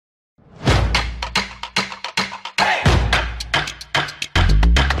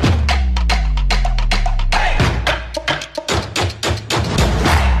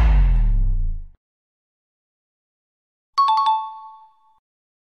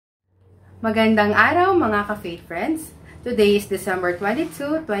Magandang araw mga ka-faith friends! Today is December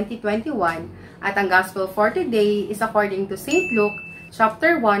 22, 2021 at ang Gospel for today is according to St. Luke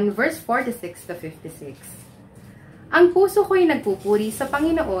chapter 1 verse 46 to 56. Ang puso ko'y nagpupuri sa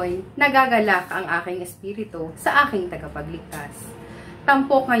Panginoon, nagagalak ang aking espiritu sa aking tagapagligtas.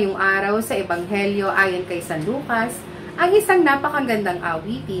 Tampok ngayong araw sa Ebanghelyo ayon kay San Lucas ang isang napakagandang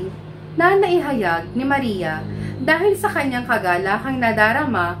awitin na naihayag ni Maria dahil sa kanyang kagalakang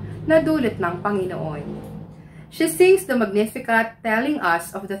nadarama na dulot ng Panginoon. She sings the Magnificat telling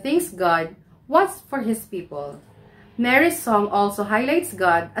us of the things God wants for His people. Mary's song also highlights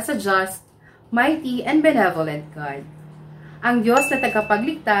God as a just, mighty, and benevolent God. Ang Diyos na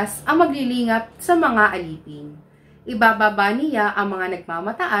tagapagligtas ang maglilingap sa mga alipin. Ibababa niya ang mga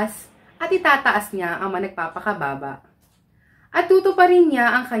nagmamataas at itataas niya ang mga nagpapakababa. At tutuparin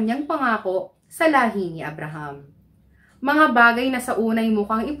niya ang kanyang pangako sa lahi ni Abraham. Mga bagay na sa unay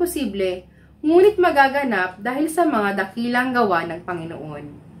mukhang imposible, ngunit magaganap dahil sa mga dakilang gawa ng Panginoon.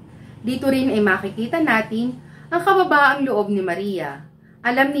 Dito rin ay makikita natin ang kababaang loob ni Maria.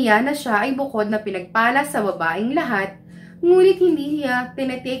 Alam niya na siya ay bukod na pinagpala sa babaeng lahat, ngunit hindi niya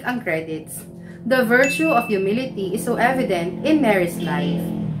tinetake ang credits. The virtue of humility is so evident in Mary's life.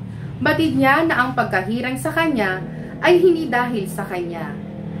 Batid niya na ang pagkahirang sa kanya ay hindi dahil sa kanya,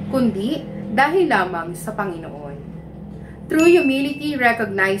 kundi dahil lamang sa Panginoon. True humility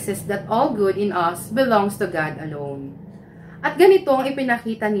recognizes that all good in us belongs to God alone. At ganito ang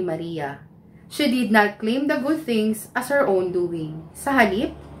ipinakita ni Maria. She did not claim the good things as her own doing. Sa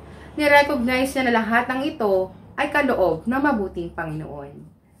halip, nirecognize niya na lahat ng ito ay kaloob ng mabuting Panginoon.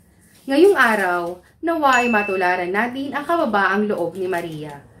 Ngayong araw, nawa ay matularan natin ang kababaang loob ni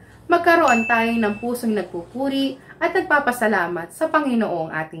Maria. Magkaroon tayo ng pusong nagpupuri at nagpapasalamat sa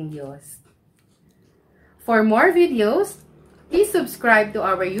Panginoong ating Diyos. For more videos, please subscribe to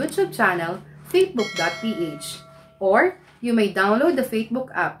our YouTube channel, Faithbook PH, or you may download the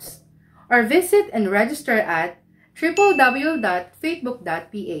Faithbook apps, or visit and register at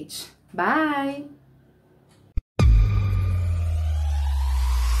www.faithbook.ph. Bye!